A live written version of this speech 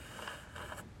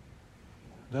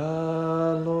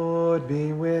The Lord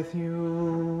be with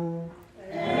you.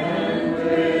 And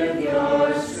with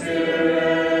your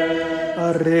spirit.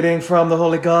 A reading from the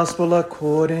Holy Gospel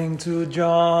according to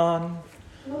John.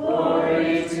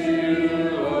 Glory to you,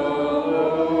 O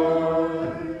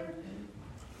Lord.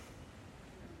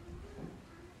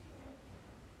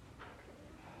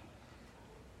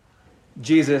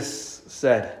 Jesus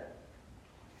said,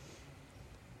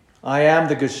 I am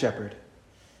the good shepherd.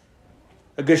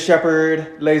 A good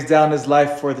shepherd lays down his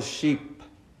life for the sheep.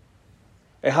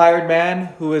 A hired man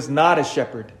who is not a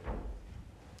shepherd,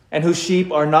 and whose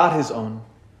sheep are not his own,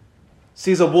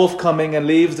 sees a wolf coming and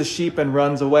leaves the sheep and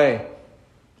runs away,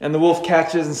 and the wolf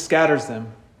catches and scatters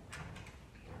them.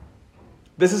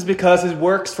 This is because he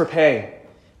works for pay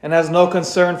and has no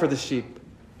concern for the sheep.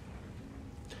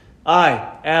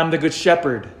 I am the good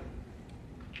shepherd,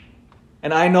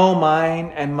 and I know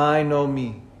mine, and mine know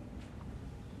me.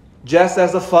 Just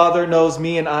as the Father knows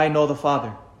me, and I know the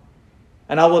Father,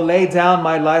 and I will lay down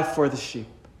my life for the sheep.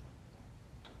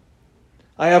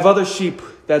 I have other sheep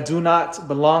that do not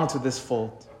belong to this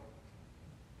fold.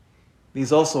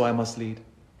 These also I must lead,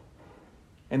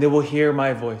 and they will hear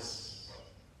my voice.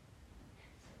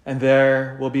 And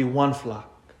there will be one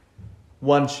flock,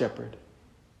 one shepherd.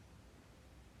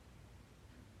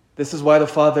 This is why the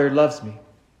Father loves me,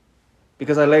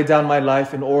 because I lay down my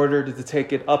life in order to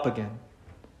take it up again.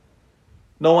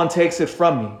 No one takes it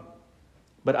from me,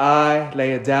 but I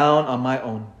lay it down on my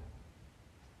own.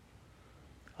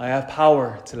 I have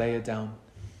power to lay it down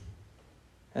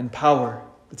and power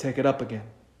to take it up again.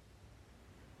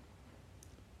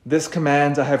 This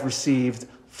command I have received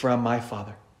from my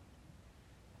Father.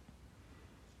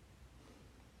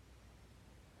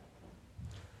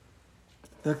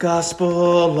 The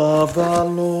Gospel of the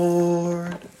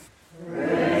Lord.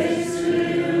 Praise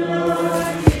to you,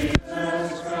 Lord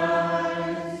Jesus Christ.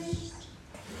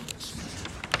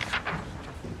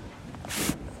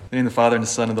 In the name of the Father, and the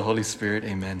Son, and the Holy Spirit.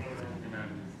 Amen.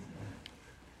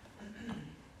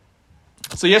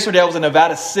 So yesterday I was in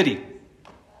Nevada City,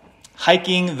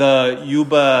 hiking the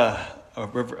Yuba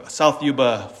river, South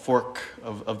Yuba fork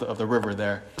of the river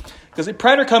there. Because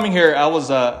prior to coming here, I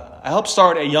helped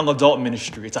start a young adult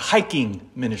ministry. It's a hiking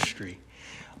ministry.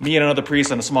 Me and another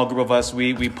priest and a small group of us,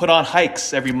 we put on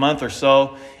hikes every month or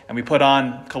so, and we put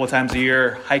on a couple times a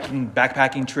year hiking,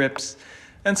 backpacking trips.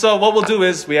 And so what we'll do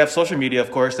is we have social media,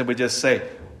 of course, that we just say,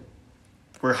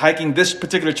 we're hiking this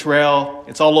particular trail.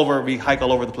 It's all over. We hike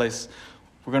all over the place.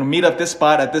 We're going to meet up this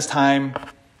spot at this time.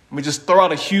 We just throw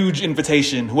out a huge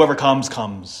invitation. Whoever comes,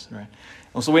 right?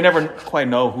 And so we never quite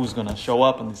know who's going to show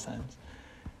up in these times.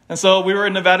 And so we were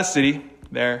in Nevada City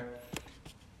there.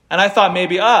 And I thought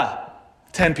maybe,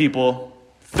 10 people,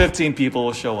 15 people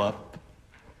will show up.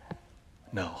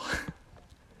 No.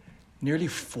 Nearly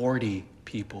 40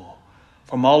 people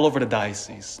from all over the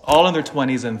diocese, all in their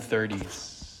 20s and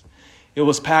 30s. It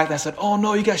was packed. I said, oh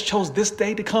no, you guys chose this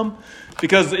day to come?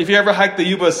 Because if you ever hike the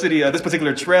Yuba City, this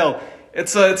particular trail,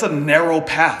 it's a narrow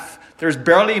path. There's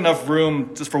barely enough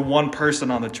room just for one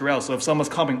person on the trail. So if someone's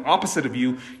coming opposite of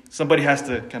you, somebody has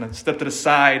to kind of step to the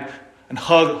side and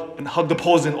hug the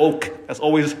poison oak that's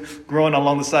always growing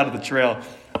along the side of the trail.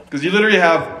 Because you literally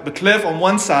have the cliff on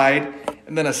one side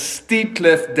and then a steep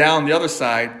cliff down the other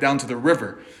side, down to the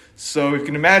river. So you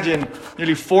can imagine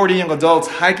nearly 40 young adults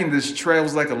hiking this trail. It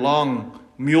was like a long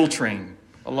mule train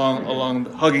along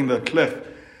hugging the cliff.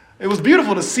 It was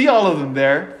beautiful to see all of them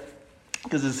there,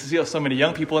 because to see so many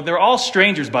young people. And they're all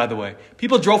strangers, by the way.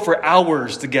 People drove for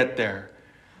hours to get there.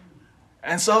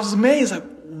 And so I was amazed, like,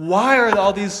 why are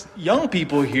all these young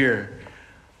people here?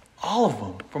 All of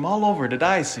them, from all over the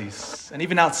diocese, and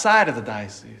even outside of the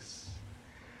diocese.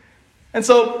 And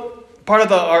so part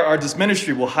of our this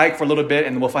ministry, we'll hike for a little bit,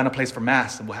 and we'll find a place for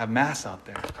Mass, and we'll have Mass out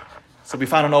there. So we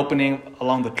found an opening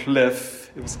along the cliff.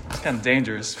 It was kind of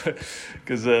dangerous,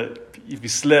 because if you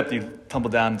slipped, you tumble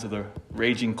down into the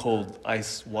raging cold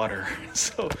ice water.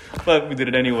 But we did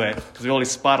it anyway, because the only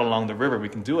spot along the river we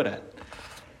can do it at.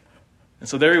 And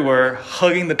so there we were,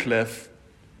 hugging the cliff,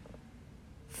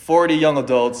 40 young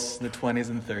adults in the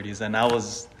 20s and 30s, and I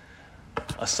was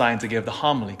assigned to give the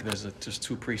homily, because there's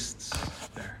two priests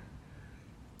there.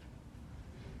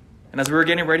 And as we were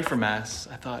getting ready for Mass,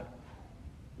 I thought,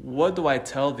 what do I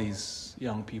tell these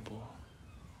young people?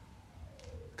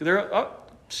 Because they're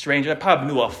strangers. I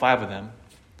probably knew all 5 of them.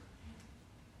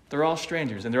 They're all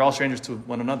strangers, and they're all strangers to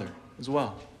one another as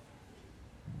well.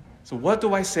 So what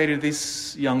do I say to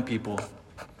these young people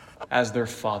as their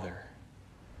father?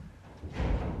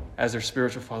 As their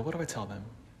spiritual father? What do I tell them?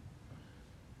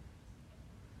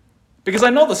 Because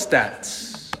I know the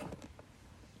stats.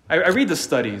 I read the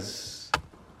studies.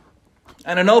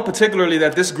 And I know particularly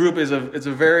that this group is a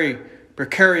very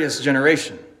precarious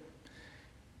generation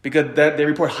because they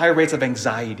report high rates of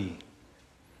anxiety,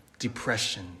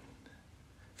 depression,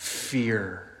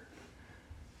 fear,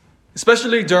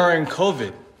 especially during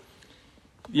COVID.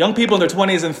 Young people in their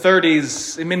 20s and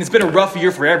 30s, I mean, it's been a rough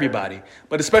year for everybody,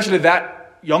 but especially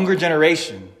that younger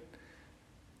generation,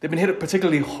 they've been hit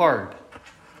particularly hard.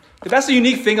 But that's the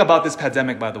unique thing about this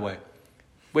pandemic, by the way,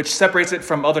 which separates it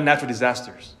from other natural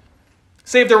disasters.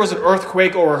 Say if there was an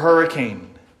earthquake or a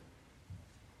hurricane,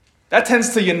 that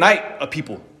tends to unite a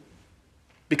people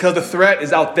because the threat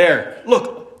is out there.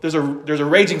 Look, there's a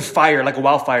raging fire like a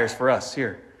wildfire for us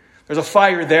here. There's a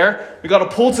fire there. We got to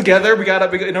pull together.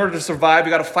 In order to survive,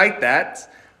 we got to fight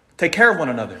that. Take care of one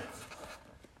another.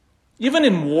 Even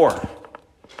in war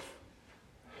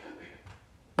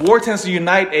tends to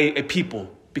unite a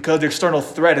people because the external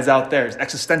threat is out there. It's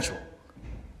existential.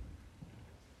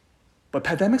 But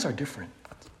pandemics are different.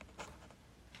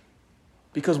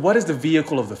 Because what is the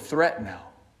vehicle of the threat now?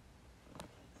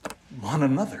 One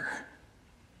another.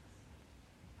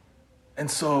 And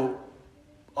so,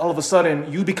 all of a sudden,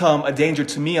 you become a danger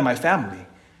to me and my family.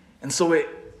 And so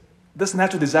this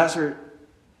natural disaster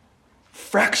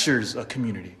fractures a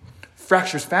community,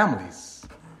 fractures families,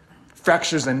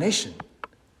 fractures a nation.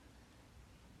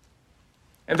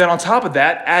 And then on top of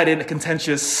that, add in a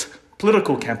contentious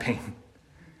political campaign,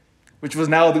 which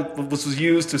was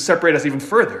used to separate us even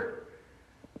further.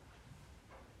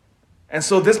 And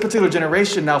so this particular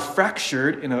generation, now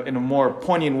fractured in a more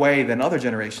poignant way than other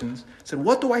generations, said,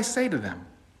 what do I say to them?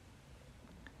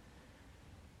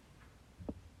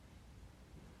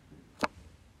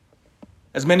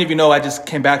 As many of you know, I just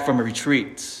came back from a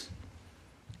retreat.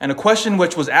 And a question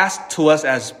which was asked to us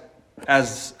as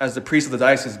the priests of the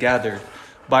diocese gathered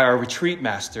by our retreat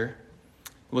master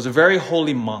was a very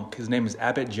holy monk. His name is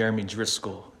Abbot Jeremy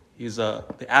Driscoll. He's the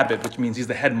abbot, which means he's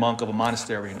the head monk of a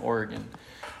monastery in Oregon.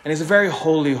 And he's a very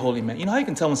holy, holy man. You know how you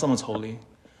can tell when someone's holy?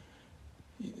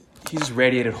 He just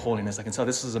radiated holiness. I can tell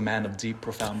this is a man of deep,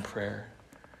 profound prayer.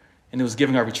 And he was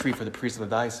giving our retreat for the priests of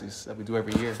the diocese that we do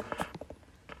every year.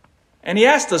 And he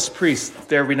asked us priests,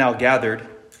 there we now gathered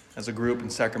as a group in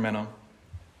Sacramento.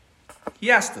 He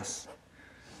asked us,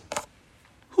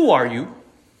 who are you?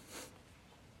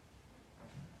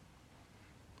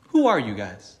 Who are you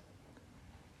guys?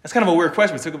 That's kind of a weird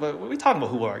question. What are we talking about?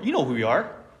 Who are you? You know who we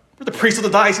are. We're the priests of the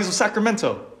Diocese of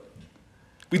Sacramento.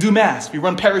 We do Mass. We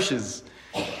run parishes.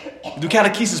 We do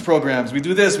catechesis programs. We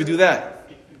do this. We do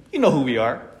that. You know who we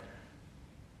are.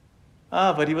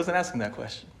 But he wasn't asking that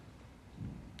question.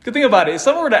 Good thing about it,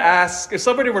 if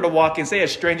somebody were to walk in, say a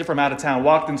stranger from out of town,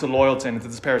 walked into Loyalton, into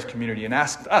this parish community, and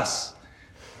asked us,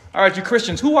 all right, you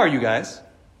Christians, who are you guys?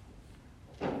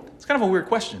 It's kind of a weird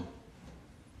question.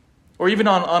 Or even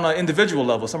on an individual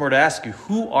level, someone were to ask you,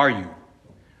 who are you?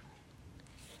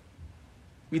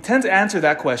 We tend to answer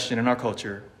that question in our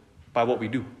culture by what we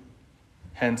do.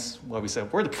 Hence, what we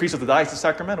said, we're the priests of the Diocese of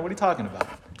Sacramento. What are you talking about?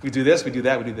 We do this, we do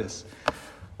that, we do this.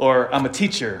 Or I'm a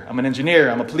teacher, I'm an engineer,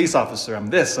 I'm a police officer, I'm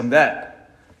this, I'm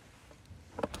that.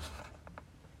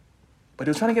 But he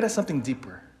was trying to get at something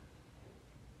deeper.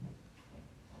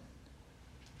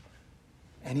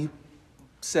 And he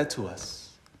said to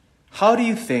us, how do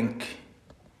you think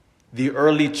the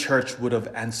early church would have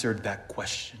answered that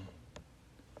question?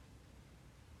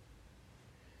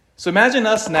 So imagine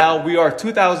us now, we are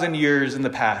 2,000 years in the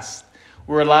past.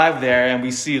 We're alive there and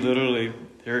we see literally,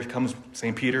 there comes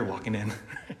St. Peter walking in.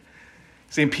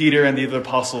 St. Peter and the other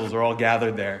apostles are all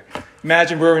gathered there.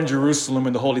 Imagine we're in Jerusalem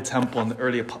in the Holy Temple and the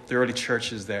early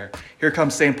churches there. Here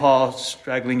comes St. Paul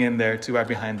straggling in there too, right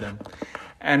behind them.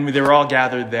 And they were all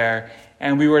gathered there.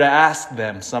 And we were to ask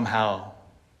them somehow,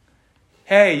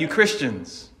 hey, you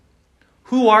Christians,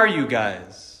 who are you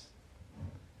guys?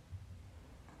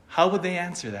 How would they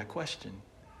answer that question?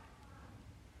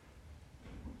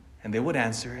 And they would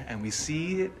answer, and we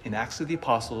see it in Acts of the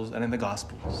Apostles and in the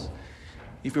Gospels.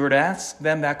 If we were to ask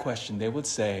them that question, they would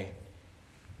say,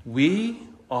 we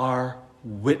are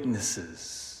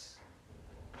witnesses.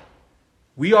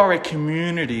 We are a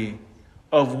community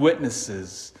of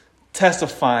witnesses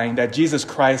testifying that Jesus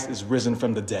Christ is risen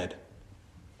from the dead.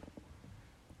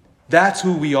 That's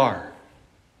who we are.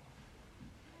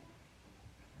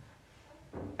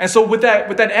 And so with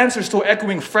that answer still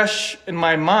echoing fresh in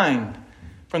my mind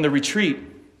from the retreat,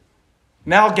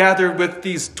 now gathered with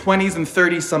these 20s and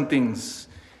 30-somethings,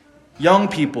 young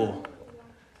people,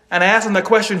 and I asked them that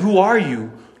question, who are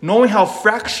you? Knowing how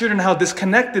fractured and how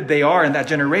disconnected they are in that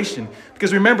generation.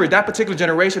 Because remember, that particular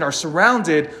generation are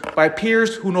surrounded by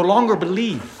peers who no longer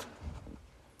believe.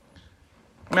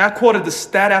 I mean, I quoted the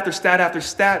stat after stat after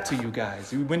stat to you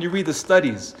guys. When you read the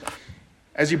studies,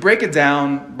 as you break it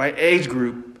down by age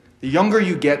group, the younger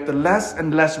you get, the less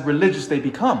and less religious they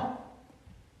become.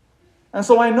 And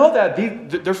so I know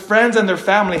that their friends and their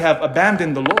family have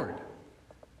abandoned the Lord.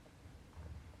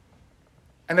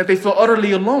 And that they feel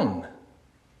utterly alone.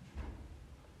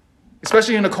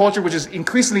 Especially in a culture which is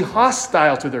increasingly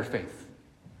hostile to their faith.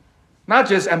 Not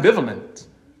just ambivalent,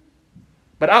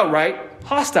 but outright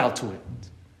hostile to it.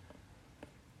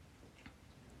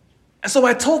 And so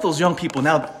I told those young people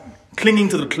now clinging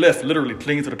to the cliff, literally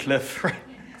clinging to the cliff, right?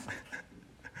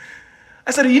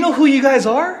 I said, you know who you guys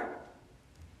are?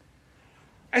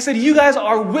 I said, you guys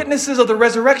are witnesses of the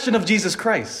resurrection of Jesus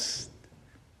Christ.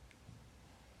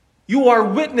 You are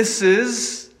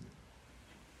witnesses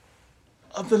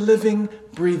of the living,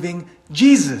 breathing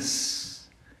Jesus.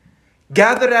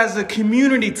 Gathered as a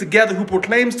community together who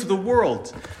proclaims to the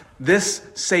world this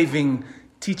saving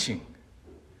teaching.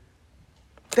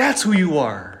 That's who you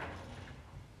are.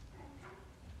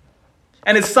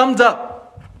 And it's summed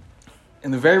up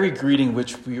in the very greeting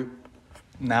which we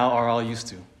now are all used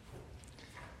to. You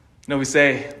know, we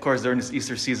say, of course, during this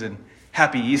Easter season,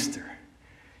 Happy Easter.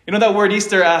 You know that word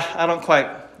Easter, I don't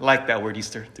quite like that word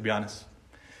Easter, to be honest.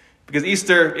 Because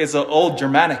Easter is an old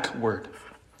Germanic word.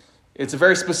 It's a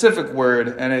very specific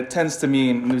word, and it tends to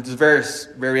mean, there's various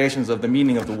variations of the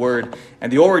meaning of the word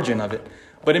and the origin of it.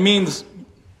 But it means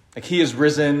like he is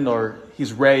risen or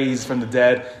he's raised from the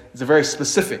dead. It's a very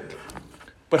specific.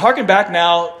 But harken back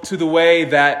now to the way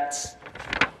that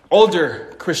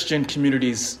older Christian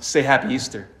communities say Happy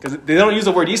Easter. Because they don't use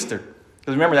the word Easter.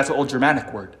 Because remember, that's an old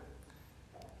Germanic word.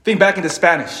 Think back into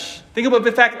Spanish. Think about,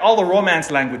 in fact, all the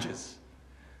Romance languages,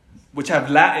 which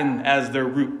have Latin as their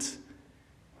root.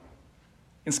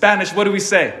 In Spanish, what do we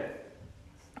say?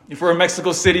 If we're in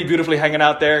Mexico City, beautifully hanging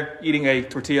out there, eating a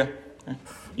tortilla,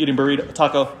 eating burrito, a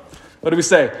taco, what do we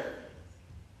say?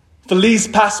 Feliz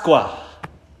Pascua.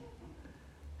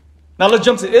 Now let's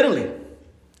jump to Italy.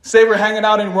 Say we're hanging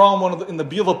out in Rome in the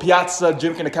beautiful piazza,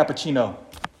 drinking a cappuccino.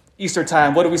 Easter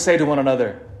time, what do we say to one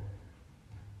another?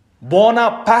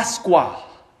 Buona Pasqua.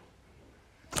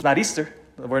 It's not Easter.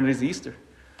 The word is Easter.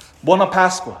 Buona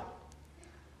Pasqua.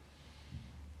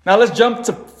 Now let's jump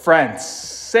to France.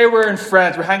 Say we're in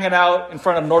France. We're hanging out in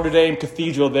front of Notre Dame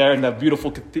Cathedral there in that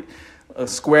beautiful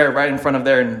square right in front of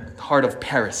there in the heart of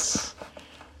Paris.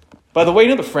 By the way, you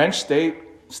know the French, they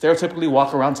stereotypically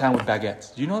walk around town with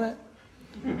baguettes. Do you know that?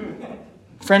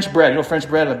 French bread. You know French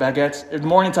bread, baguettes? In the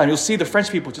morning time, you'll see the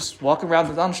French people just walking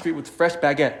around down the street with fresh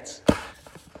baguettes.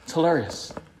 It's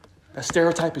hilarious. That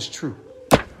stereotype is true.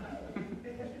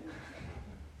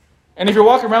 And if you're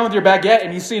walking around with your baguette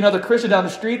and you see another Christian down the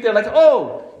street, they're like,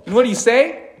 oh, and what do you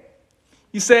say?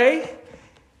 You say,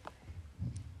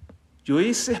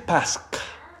 Joyeux Pasque.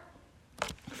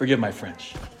 Forgive my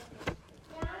French.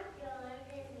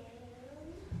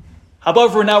 How about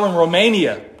if we're now in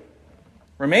Romania?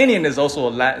 Romanian is also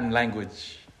a Latin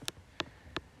language.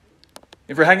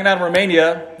 If we're hanging out in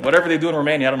Romania, whatever they do in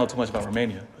Romania, I don't know too much about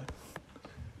Romania.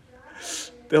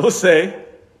 They will say,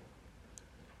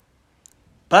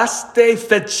 Paste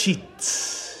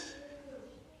fecit.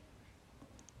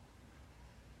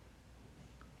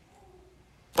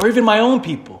 Or even my own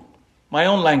people, my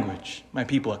own language, my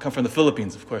people. I come from the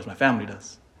Philippines, of course, my family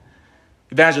does.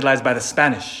 Evangelized by the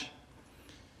Spanish.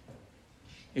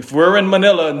 If we're in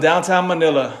Manila, in downtown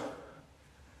Manila,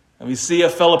 and we see a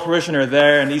fellow parishioner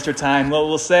there in Easter time, what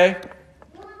we'll say?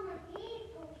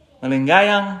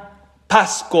 Maligayang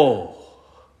Pasko.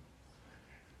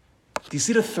 Do you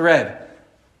see the thread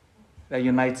that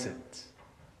unites it?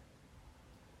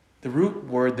 The root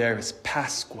word there is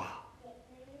Pasqua,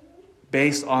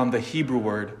 based on the Hebrew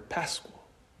word Paschal.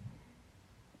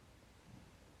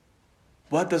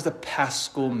 What does the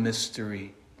Paschal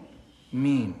mystery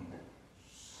mean?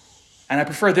 And I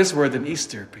prefer this word than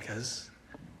Easter because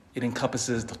it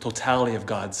encompasses the totality of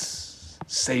God's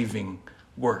saving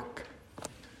work.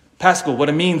 Paschal, what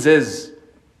it means is,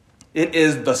 it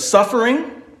is the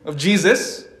suffering of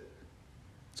Jesus.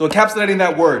 So encapsulating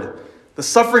that word, the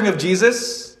suffering of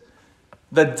Jesus,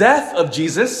 the death of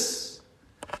Jesus,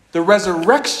 the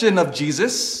resurrection of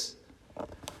Jesus,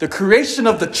 the creation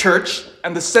of the church,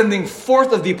 and the sending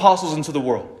forth of the apostles into the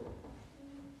world.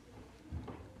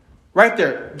 Right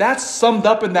there. That's summed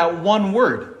up in that one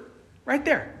word. Right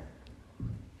there.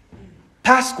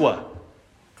 Pasqua.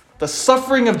 The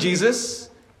suffering of Jesus,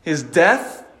 his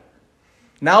death,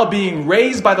 now being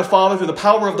raised by the Father through the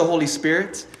power of the Holy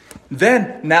Spirit.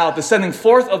 Then, now, the sending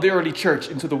forth of the early church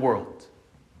into the world.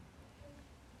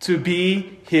 To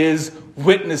be his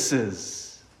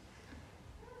witnesses.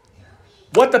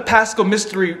 What the Paschal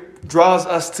mystery draws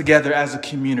us together as a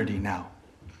community now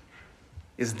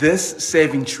is this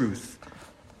saving truth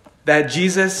that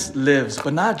Jesus lives,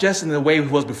 but not just in the way he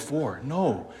was before.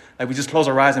 No, like we just close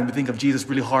our eyes and we think of Jesus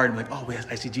really hard and like, oh, wait,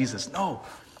 I see Jesus. No,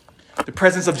 the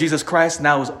presence of Jesus Christ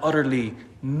now is utterly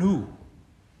new.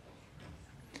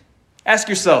 Ask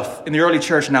yourself, in the early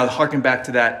church now, harken back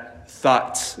to that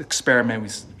thought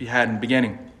experiment we had in the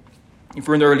beginning. If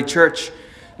we're in the early church,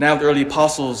 now the early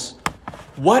apostles,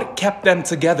 what kept them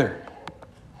together?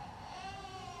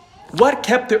 What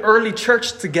kept the early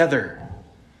church together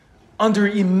under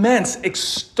immense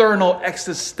external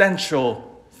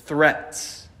existential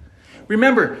threats?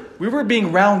 Remember, we were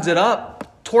being rounded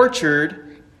up,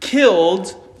 tortured,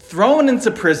 killed, thrown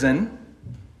into prison,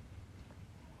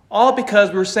 all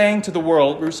because we were saying to the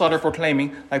world, we were sort of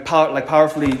proclaiming, like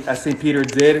powerfully as St. Peter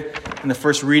did in the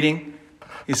first reading.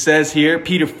 He says here,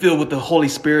 Peter, filled with the Holy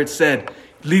Spirit, said,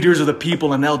 leaders of the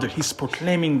people and elders. He's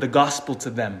proclaiming the gospel to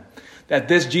them, that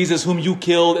this Jesus whom you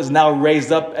killed is now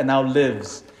raised up and now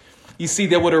lives. You see,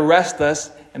 they would arrest us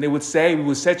and they would say, we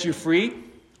will set you free.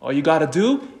 All you got to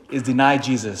do is deny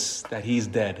Jesus, that he's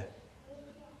dead.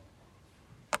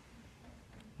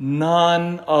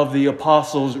 None of the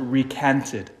apostles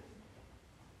recanted.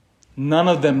 None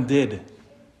of them did.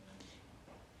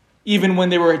 Even when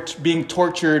they were being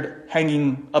tortured,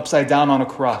 hanging upside down on a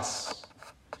cross.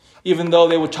 Even though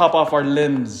they would chop off our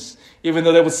limbs. Even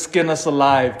though they would skin us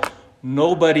alive.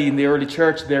 Nobody in the early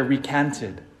church there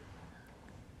recanted.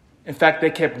 In fact,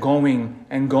 they kept going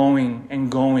and going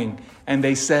and going. And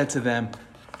they said to them,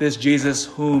 this Jesus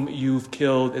whom you've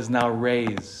killed is now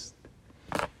raised.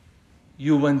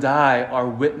 You and I are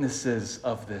witnesses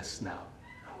of this now.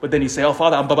 But then you say, oh,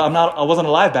 Father, I wasn't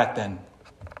alive back then.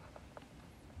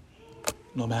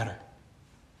 No matter.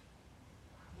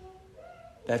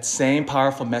 That same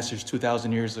powerful message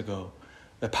 2,000 years ago,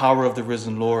 the power of the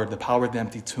risen Lord, the power of the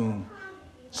empty tomb,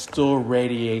 still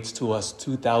radiates to us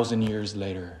 2,000 years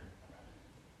later.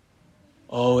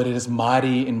 Oh, it is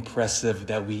mighty impressive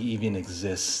that we even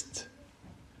exist.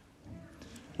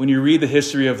 When you read the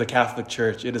history of the Catholic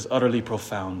Church, it is utterly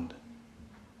profound.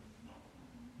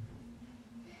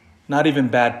 Not even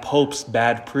bad popes,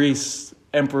 bad priests,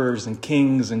 emperors and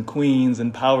kings and queens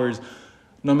and powers.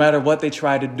 No matter what they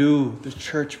tried to do, the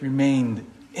church remained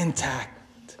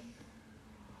intact.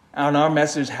 And our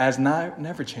message has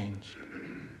never changed.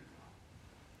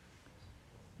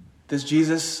 This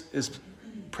Jesus is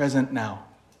present now.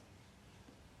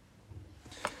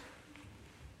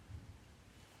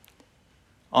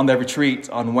 On that retreat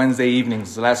on Wednesday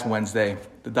evenings, the last Wednesday,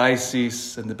 the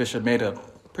diocese and the bishop made a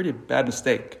pretty bad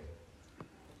mistake.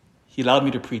 He allowed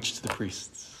me to preach to the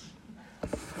priests.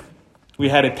 We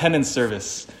had a penance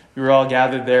service. We were all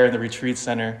gathered there in the retreat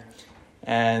center,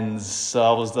 and so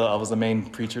I was the main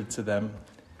preacher to them.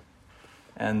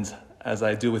 And as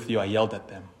I do with you, I yelled at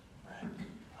them. Right?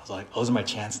 I was like, "Oh, this is my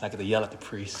chance, and I get to yell at the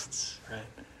priests." Right?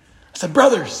 I said,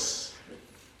 "Brothers,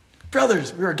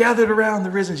 we are gathered around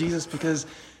the risen Jesus because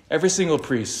every single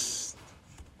priest,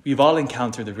 we've all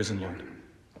encountered the risen Lord.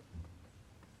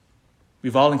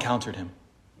 We've all encountered him.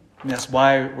 And that's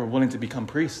why we're willing to become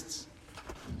priests.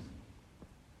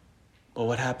 But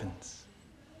what happens?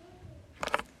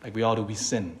 Like we all do, we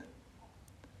sin.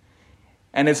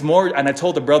 And it's more, and I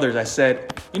told the brothers, I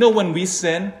said, when we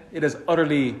sin, it is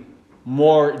utterly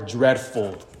more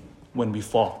dreadful when we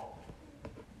fall.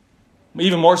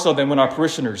 Even more so than when our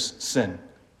parishioners sin.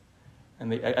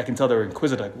 And I can tell they're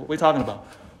inquisitive. Like, what are you talking about?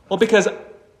 Well, because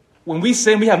when we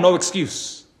sin, we have no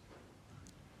excuse.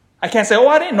 I can't say,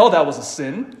 I didn't know that was a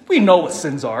sin. We know what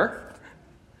sins are.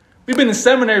 We've been in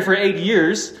seminary for 8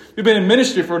 years. We've been in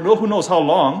ministry for who knows how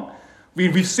long.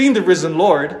 We've seen the risen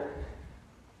Lord.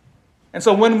 And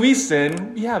so when we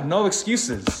sin, we have no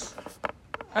excuses.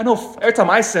 I know every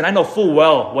time I sin, I know full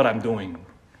well what I'm doing.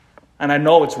 And I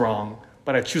know it's wrong,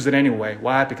 but I choose it anyway.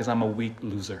 Why? Because I'm a weak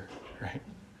loser, right?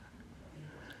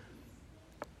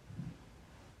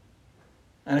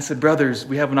 And I said, brothers,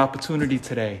 we have an opportunity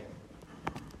today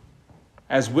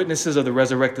as witnesses of the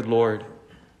resurrected Lord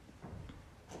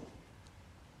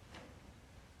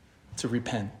to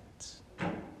repent.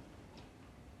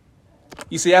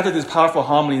 You see, after this powerful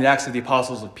homily in the Acts of the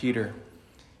Apostles of Peter,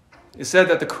 it said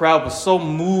that the crowd was so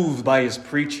moved by his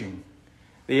preaching.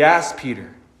 They asked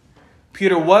Peter,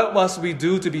 what must we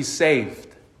do to be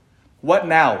saved? What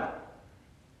now?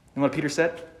 And what Peter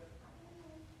said?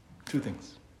 2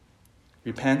 things.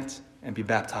 Repent and be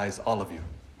baptized, all of you.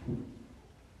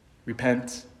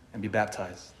 Repent and be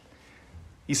baptized.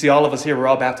 You see, all of us here, we're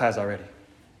all baptized already.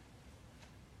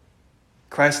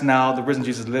 Christ now, the risen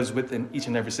Jesus, lives within each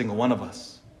and every single one of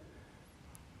us.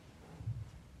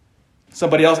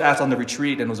 Somebody else asked on the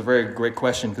retreat, and it was a very great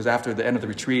question, because after the end of the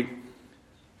retreat,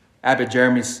 Abbot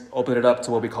Jeremy opened it up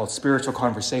to what we call spiritual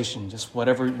conversation. Just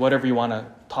whatever you want to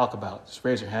talk about. Just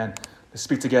raise your hand. Let's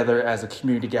speak together as a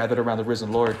community gathered around the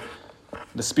risen Lord.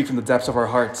 Let's speak from the depths of our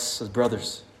hearts as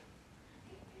brothers.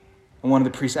 And one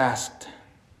of the priests asked,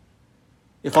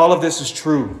 if all of this is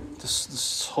true,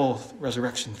 this whole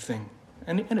resurrection thing,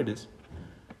 and it is,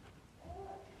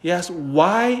 he asked,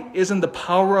 why isn't the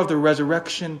power of the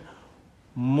resurrection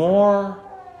more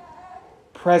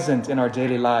present in our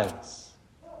daily lives?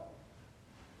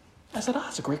 I said,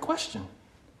 that's a great question.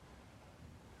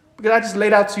 Because I just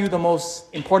laid out to you the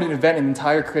most important event in the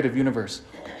entire creative universe.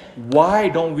 Why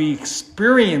don't we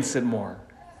experience it more?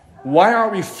 Why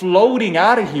aren't we floating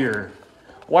out of here?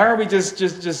 Why aren't we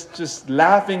just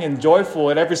laughing and joyful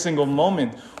at every single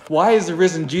moment? Why is the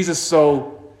risen Jesus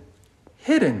so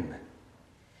hidden?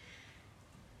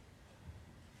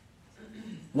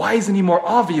 Why isn't he more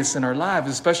obvious in our lives,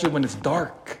 especially when it's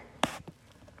dark?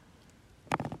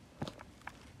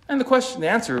 And the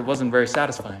answer wasn't very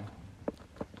satisfying.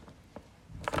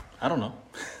 I don't know.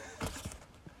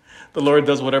 The Lord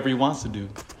does whatever he wants to do.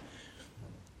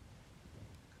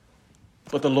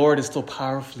 But the Lord is still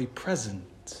powerfully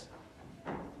present.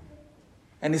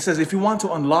 And he says, if you want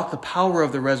to unlock the power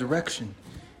of the resurrection,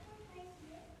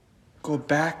 go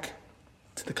back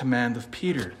to the command of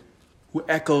Peter, who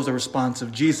echoes the response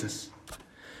of Jesus.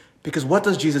 Because what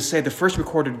does Jesus say? The first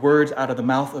recorded words out of the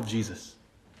mouth of Jesus.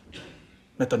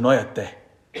 Metanoiate.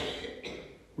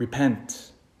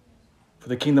 Repent, for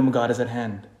the kingdom of God is at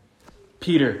hand.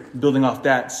 Peter, building off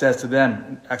that, says to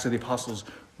them, Acts of the Apostles,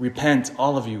 repent,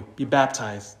 all of you, be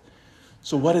baptized.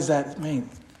 So what does that mean?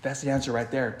 That's the answer right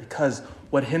there. Because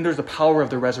what hinders the power of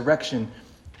the resurrection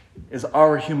is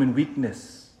our human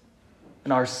weakness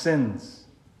and our sins.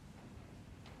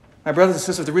 My brothers and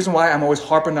sisters, the reason why I'm always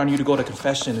harping on you to go to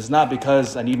confession is not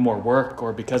because I need more work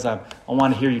or because I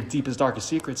want to hear your deepest, darkest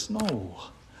secrets. No.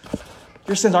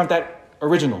 Your sins aren't that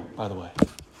original, by the way.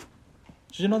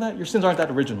 Did you know that? Your sins aren't that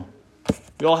original.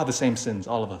 We all have the same sins,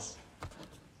 all of us.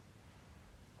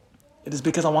 It is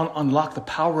because I want to unlock the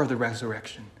power of the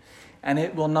resurrection. And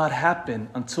it will not happen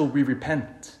until we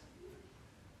repent.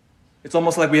 It's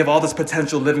almost like we have all this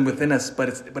potential living within us, but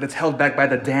it's held back by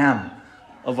the dam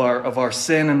of our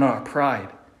sin and our pride.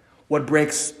 What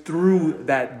breaks through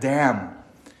that dam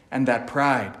and that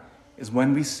pride is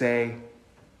when we say,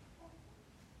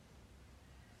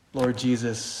 Lord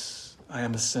Jesus, I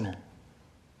am a sinner.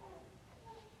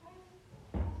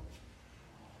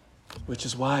 Which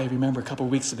is why, remember a couple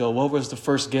of weeks ago, what was the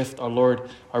first gift our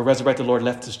resurrected Lord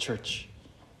left his church?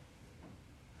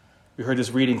 We heard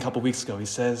this reading a couple of weeks ago. He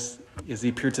says, as he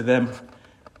appeared to them,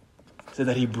 said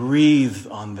that he breathed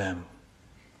on them,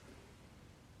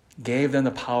 gave them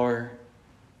the power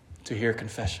to hear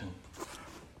confession.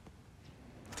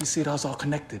 Do you see it was all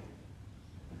connected?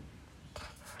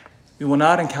 We will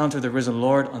not encounter the risen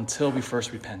Lord until we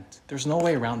first repent. There's no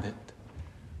way around it.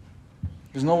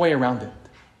 There's no way around it.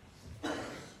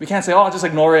 We can't say, I'll just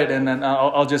ignore it and then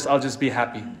I'll just be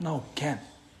happy. No, can't.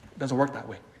 It doesn't work that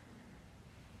way.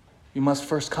 You must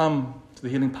first come to the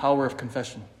healing power of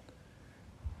confession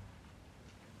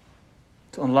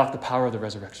to unlock the power of the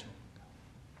resurrection.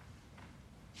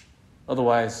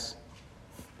 Otherwise,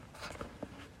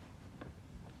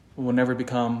 we will never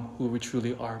become who we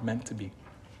truly are meant to be.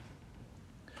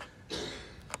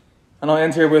 And I'll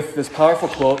end here with this powerful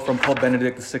quote from Pope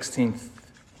Benedict XVI.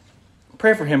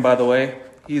 Pray for him, by the way.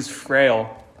 He's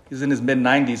frail. He's in his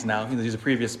mid-90s now. He's a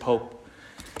previous pope.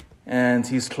 And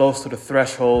he's close to the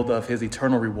threshold of his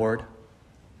eternal reward.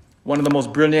 One of the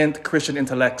most brilliant Christian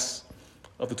intellects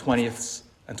of the 20th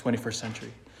and 21st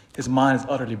century. His mind is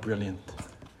utterly brilliant.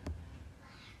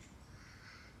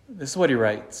 This is what he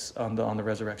writes on the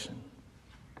resurrection.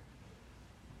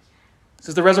 It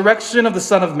says, the resurrection of the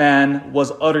Son of Man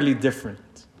was utterly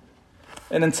different.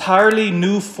 An entirely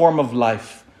new form of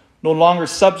life. No longer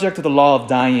subject to the law of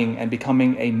dying and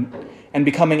becoming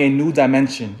a new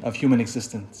dimension of human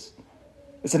existence.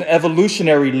 It's an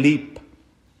evolutionary leap.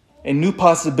 A new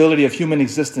possibility of human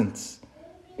existence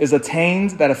is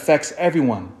attained that affects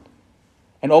everyone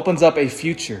and opens up a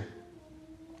future,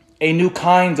 a new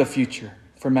kind of future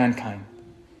for mankind.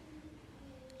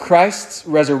 Christ's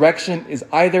resurrection is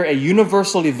either a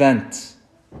universal event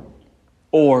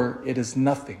or it is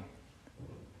nothing.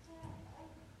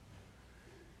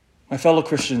 My fellow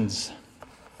Christians,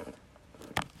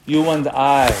 you and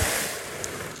I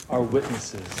are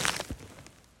witnesses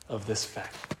of this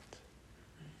fact.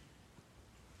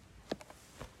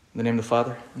 In the name of the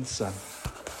Father, and the Son,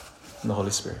 and the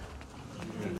Holy Spirit.